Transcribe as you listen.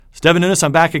Devin Nunes,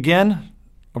 I'm back again.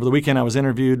 Over the weekend, I was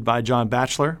interviewed by John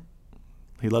Batchelor.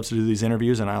 He loves to do these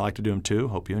interviews, and I like to do them too.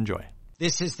 Hope you enjoy.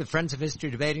 This is the Friends of History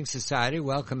Debating Society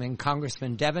welcoming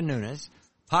Congressman Devin Nunes,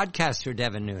 podcaster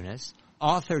Devin Nunes,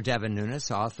 author Devin Nunes,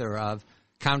 author of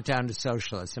Countdown to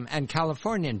Socialism, and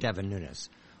Californian Devin Nunes.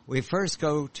 We first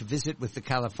go to visit with the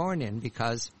Californian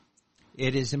because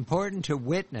it is important to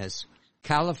witness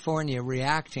California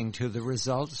reacting to the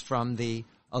results from the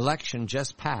election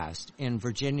just passed in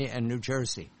Virginia and New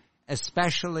Jersey,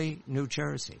 especially New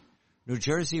Jersey. New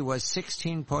Jersey was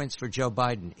 16 points for Joe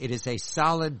Biden. It is a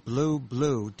solid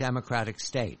blue Democratic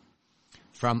state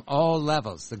from all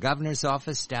levels, the governor's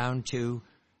office down to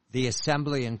the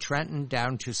assembly in Trenton,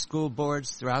 down to school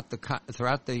boards throughout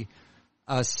the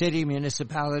city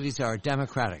municipalities are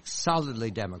Democratic,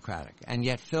 solidly Democratic. And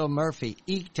yet Phil Murphy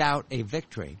eked out a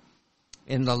victory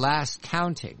in the last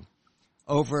counting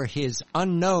over his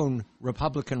unknown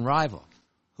Republican rival,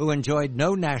 who enjoyed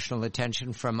no national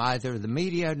attention from either the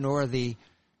media nor the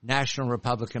National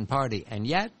Republican Party. And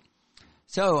yet,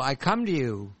 so I come to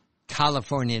you,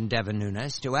 Californian Devin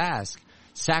Nunes, to ask,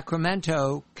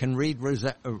 Sacramento can read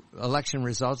election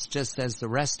results just as the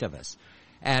rest of us.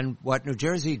 And what New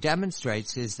Jersey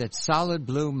demonstrates is that solid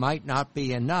blue might not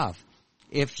be enough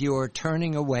if you're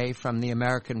turning away from the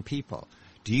American people.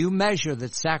 Do you measure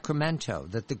that Sacramento,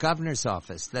 that the governor's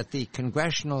office, that the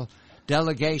congressional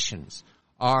delegations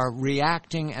are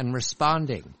reacting and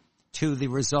responding to the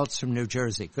results from New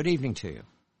Jersey? Good evening to you.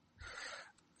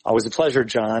 Always a pleasure,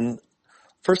 John.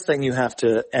 First thing you have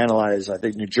to analyze, I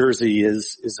think New Jersey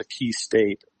is a key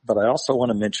state, but I also want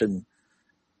to mention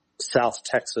South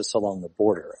Texas along the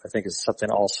border. I think is something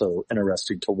also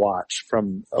interesting to watch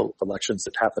from elections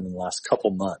that happened in the last couple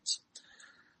months.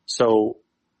 So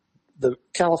the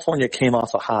California came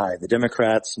off a high. The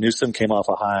Democrats, Newsom came off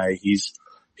a high. He's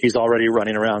already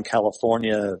running around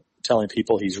California telling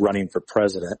people he's running for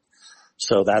president.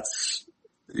 So that's,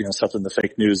 something the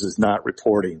fake news is not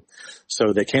reporting.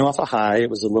 So they came off a high. It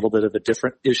was a little bit of a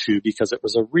different issue because it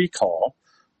was a recall,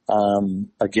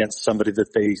 against somebody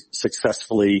that they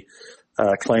successfully,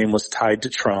 claim was tied to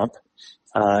Trump,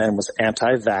 and was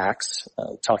anti-vax,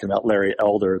 talking about Larry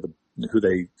Elder, who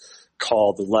the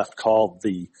left called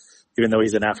even though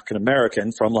he's an African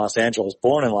American from Los Angeles,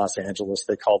 born in Los Angeles,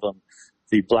 they called him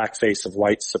the blackface of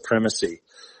white supremacy.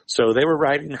 So they were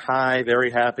riding high,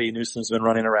 very happy. Newsom's been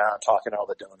running around talking to all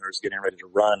the donors, getting ready to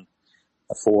run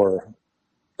for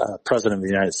president of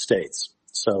the United States.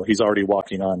 So he's already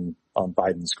walking on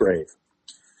Biden's grave.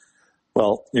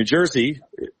 Well, New Jersey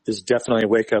is definitely a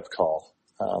wake-up call.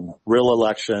 Real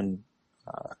election,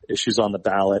 issues on the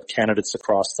ballot, candidates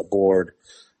across the board.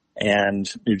 And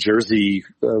New Jersey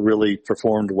really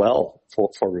performed well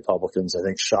for Republicans, I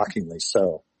think shockingly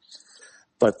so.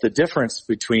 But the difference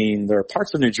there are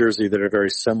parts of New Jersey that are very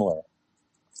similar.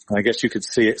 I guess you could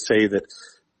say that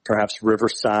perhaps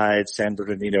Riverside, San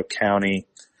Bernardino County,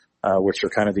 which are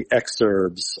kind of the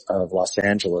exurbs of Los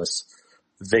Angeles,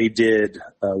 they did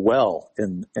well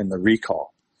in the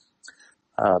recall.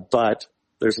 But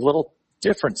there's a little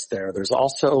difference there. There's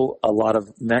also a lot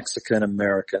of Mexican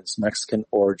Americans, Mexican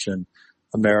origin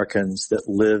Americans that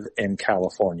live in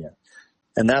California.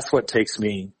 And that's what takes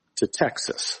me to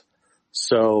Texas.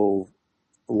 So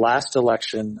last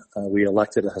election, we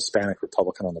elected a Hispanic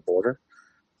Republican on the border,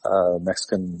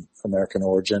 Mexican American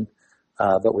origin.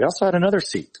 But we also had another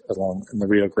seat along in the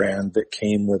Rio Grande that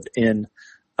came within,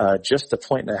 just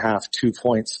 1.5, 2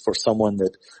 points for someone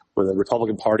where the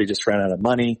Republican Party just ran out of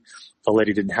money. The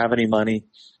lady didn't have any money,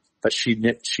 but she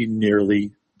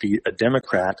nearly beat a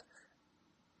Democrat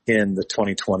in the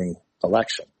 2020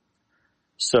 election.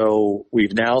 So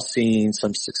we've now seen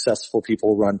some successful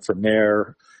people run for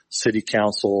mayor, city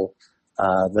council,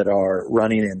 that are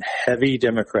running in heavy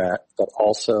Democrat, but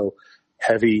also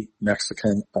heavy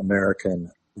Mexican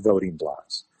American voting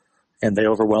blocks. And they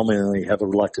overwhelmingly have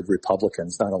elected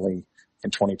Republicans, not only in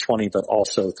 2020, but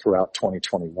also throughout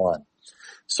 2021.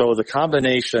 So the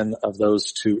combination of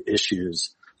those two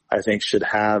issues, I think, should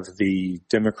have the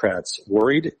Democrats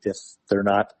worried if they're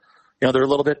not, they're a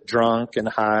little bit drunk and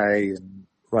high and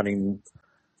running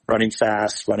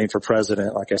fast, running for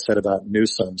president, like I said about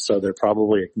Newsom. So they're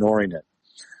probably ignoring it.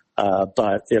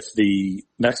 But if the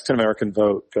Mexican American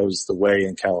vote goes the way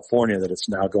in California that it's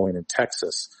now going in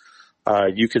Texas,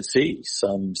 you could see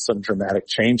some dramatic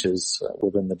changes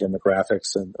within the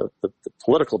demographics and the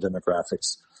political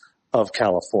demographics of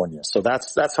California. So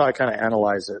that's how I kind of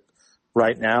analyze it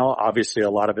right now. Obviously, a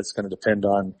lot of it's going to depend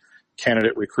on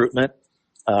candidate recruitment,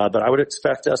 but I would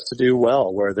expect us to do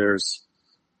well where there's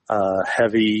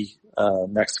heavy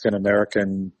Mexican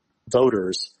American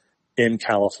voters in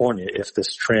California if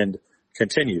this trend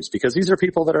continues, because these are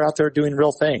people that are out there doing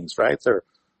real things, right? They're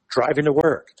driving to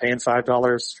work, paying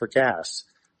 $5 for gas.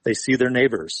 They see their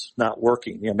neighbors not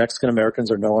working. Mexican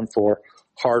Americans are known for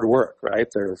hard work, right?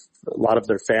 A lot of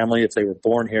their family, if they were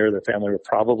born here, their family were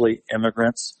probably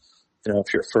immigrants.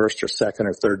 If you're first or second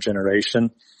or third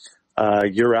generation,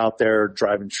 you're out there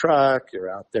driving truck, you're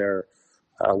out there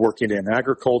working in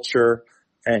agriculture,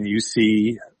 and you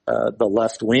see the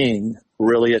left wing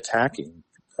really attacking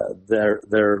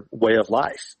their way of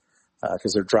life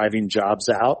because they're driving jobs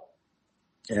out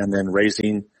and then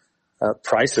raising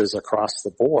prices across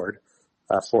the board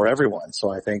for everyone.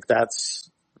 So I think that's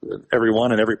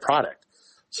everyone and every product.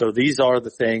 So these are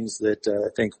the things that I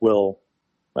think we'll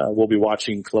be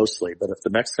watching closely. But if the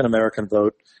Mexican American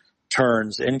vote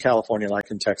turns in California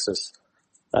like in Texas,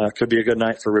 could be a good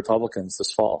night for Republicans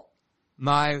this fall.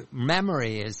 My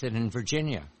memory is that in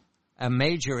Virginia, a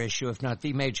major issue, if not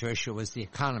the major issue, was the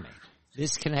economy.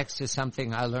 This connects to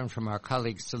something I learned from our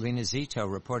colleague Selena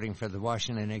Zito reporting for the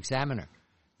Washington Examiner,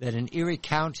 that in Erie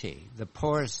County, the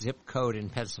poorest zip code in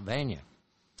Pennsylvania,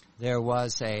 there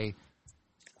was a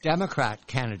Democrat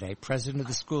candidate, president of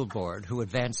the school board, who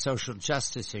advanced social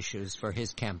justice issues for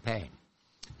his campaign.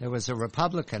 There was a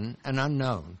Republican, an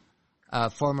unknown,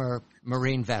 former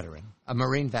Marine veteran, a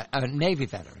Navy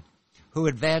veteran, who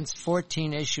advanced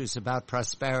 14 issues about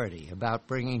prosperity, about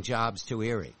bringing jobs to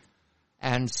Erie.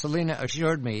 And Selena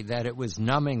assured me that it was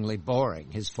numbingly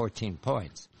boring, his 14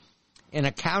 points. In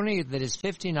a county that is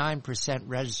 59%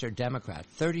 registered Democrat,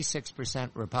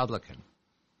 36% Republican,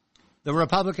 the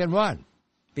Republican won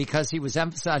because he was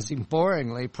emphasizing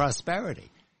boringly prosperity.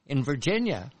 In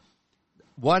Virginia,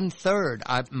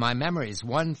 my memory is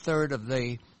 1/3 of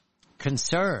the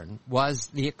concern was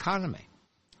the economy.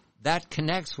 That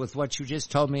connects with what you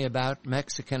just told me about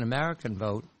Mexican-American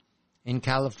vote in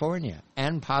California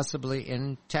and possibly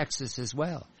in Texas as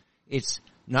well. It's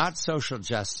not social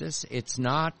justice. It's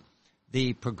not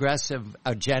the progressive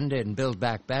agenda and Build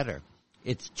Back Better.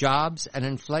 It's jobs and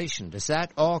inflation. Does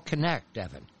that all connect,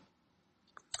 Devin?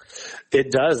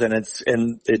 It does, and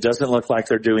it doesn't look like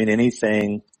they're doing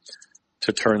anything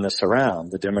to turn this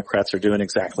around. The Democrats are doing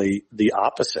exactly the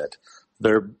opposite.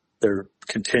 They're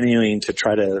continuing to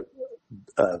try to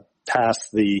pass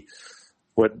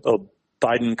what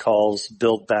Biden calls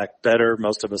Build Back Better.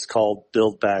 Most of us call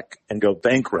Build Back and Go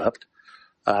Bankrupt.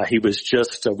 He was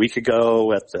just a week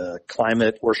ago at the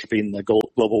climate, worshiping the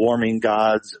global warming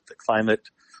gods at the climate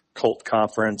cult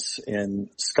conference in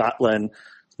Scotland.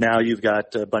 Now you've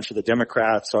got a bunch of the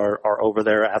Democrats are over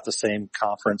there at the same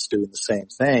conference doing the same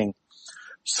thing.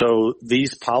 So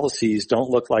these policies don't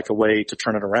look like a way to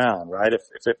turn it around, right?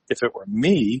 If it were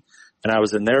me and I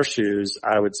was in their shoes,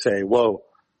 I would say, whoa,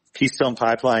 Keystone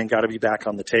Pipeline got to be back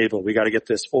on the table. We got to get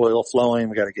this oil flowing.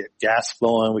 We got to get gas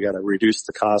flowing. We got to reduce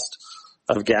the cost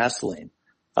of gasoline.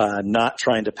 Not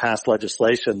trying to pass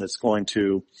legislation that's going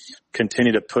to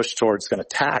continue to push towards going to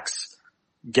tax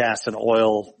gas and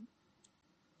oil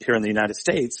here in the United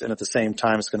States, and at the same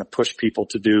time, it's going to push people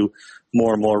to do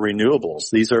more and more renewables.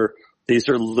 These are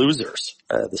losers.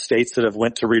 The states that have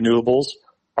went to renewables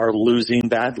are losing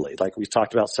badly, like we've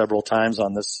talked about several times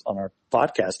on our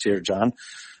podcast here, John.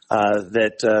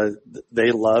 That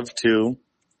they love to,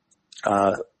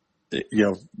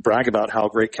 brag about how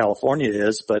great California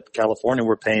is, but California,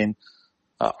 we're paying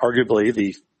arguably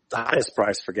the highest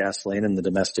price for gasoline in the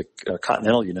domestic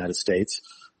continental United States,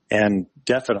 and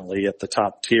definitely at the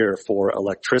top tier for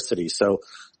electricity. So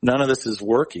none of this is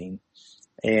working,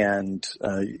 and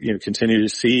continue to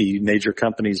see major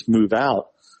companies move out.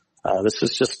 This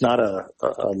is just not a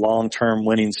long-term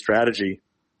winning strategy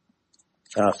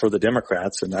for the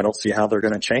Democrats, and I don't see how they're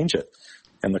going to change it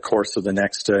in the course of the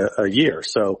next year.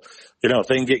 So, if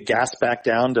they can get gas back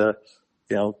down to,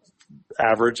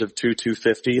 average of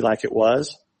 $2.50 like it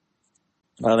was,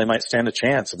 they might stand a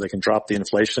chance if they can drop the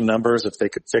inflation numbers, if they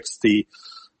could fix the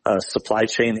supply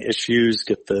chain issues,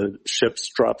 get the ships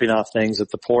dropping off things at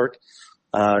the port,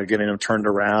 getting them turned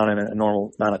around in a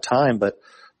normal amount of time. But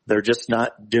they're just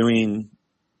not doing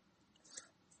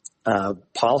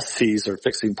policies or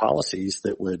fixing policies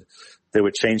that would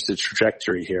change the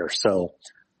trajectory here. So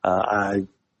I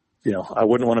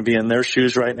wouldn't want to be in their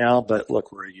shoes right now, but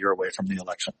look, we're a year away from the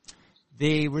election.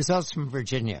 The results from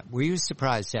Virginia, were you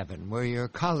surprised, Evan? Were your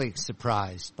colleagues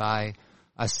surprised by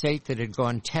a state that had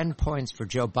gone 10 points for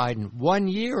Joe Biden 1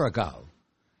 year ago,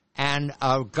 and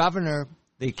a governor,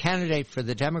 the candidate for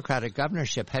the Democratic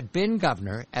governorship, had been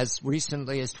governor as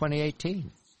recently as 2018?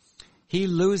 He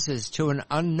loses to an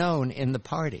unknown in the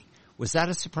party. Was that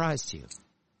a surprise to you?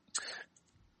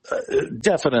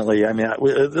 Definitely. I mean,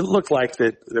 it looked like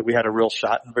that we had a real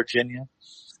shot in Virginia.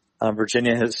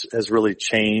 Virginia has really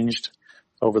changed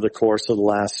over the course of the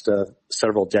last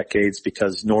several decades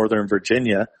because Northern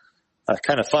Virginia,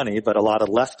 kind of funny, but a lot of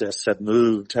leftists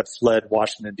have fled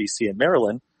Washington, D.C. and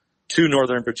Maryland to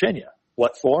Northern Virginia.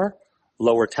 What for?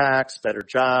 Lower tax, better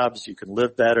jobs, you can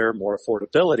live better, more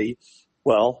affordability.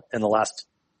 Well, in the last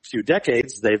few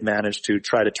decades, they've managed to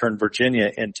try to turn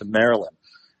Virginia into Maryland.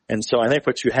 And so I think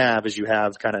what you have is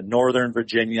kind of Northern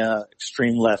Virginia,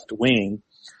 extreme left wing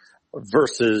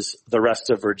versus the rest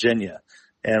of Virginia.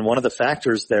 And one of the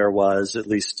factors there was, at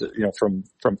least, from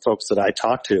folks that I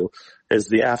talked to, is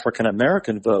the African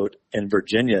American vote in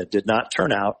Virginia did not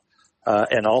turn out.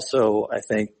 And also, I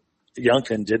think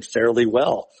Youngkin did fairly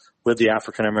well with the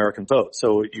African American vote.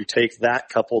 So you take that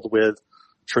coupled with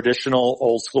traditional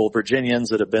old school Virginians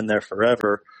that have been there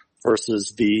forever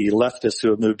versus the leftists who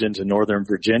have moved into Northern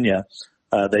Virginia.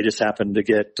 They just happened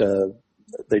to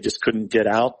they just couldn't get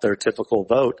out their typical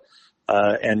vote.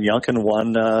 And Youngkin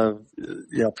won,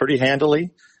 pretty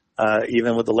handily,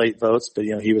 even with the late votes, but,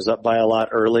 he was up by a lot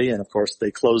early. And of course they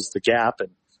closed the gap.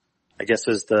 And I guess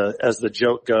as the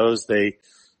joke goes,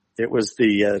 it was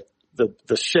the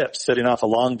ship sitting off of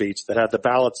Long Beach that had the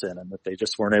ballots in them, that they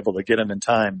just weren't able to get them in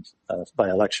time, by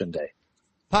election day.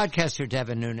 Podcaster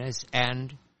Devin Nunes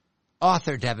and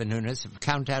author Devin Nunes of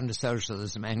Countdown to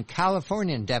Socialism, and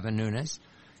Californian Devin Nunes,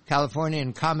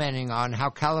 Californian commenting on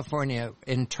how California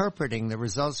interpreting the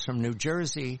results from New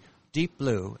Jersey, Deep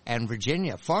Blue, and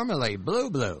Virginia, formerly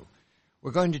Blue Blue.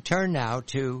 We're going to turn now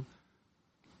to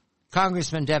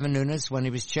Congressman Devin Nunes when he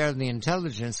was chair of the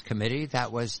Intelligence Committee.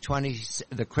 That was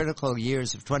the critical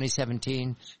years of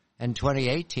 2017 and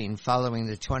 2018 following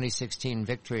the 2016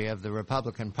 victory of the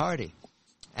Republican Party.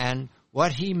 And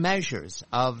what he measures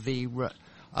of the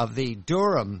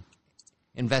Durham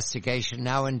investigation,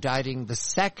 now indicting the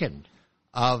second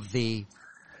of the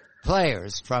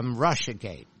players from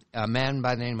Russiagate, a man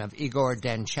by the name of Igor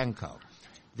Danchenko.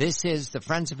 This is the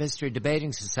Friends of History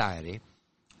Debating Society.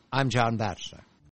 I'm John Batchelor.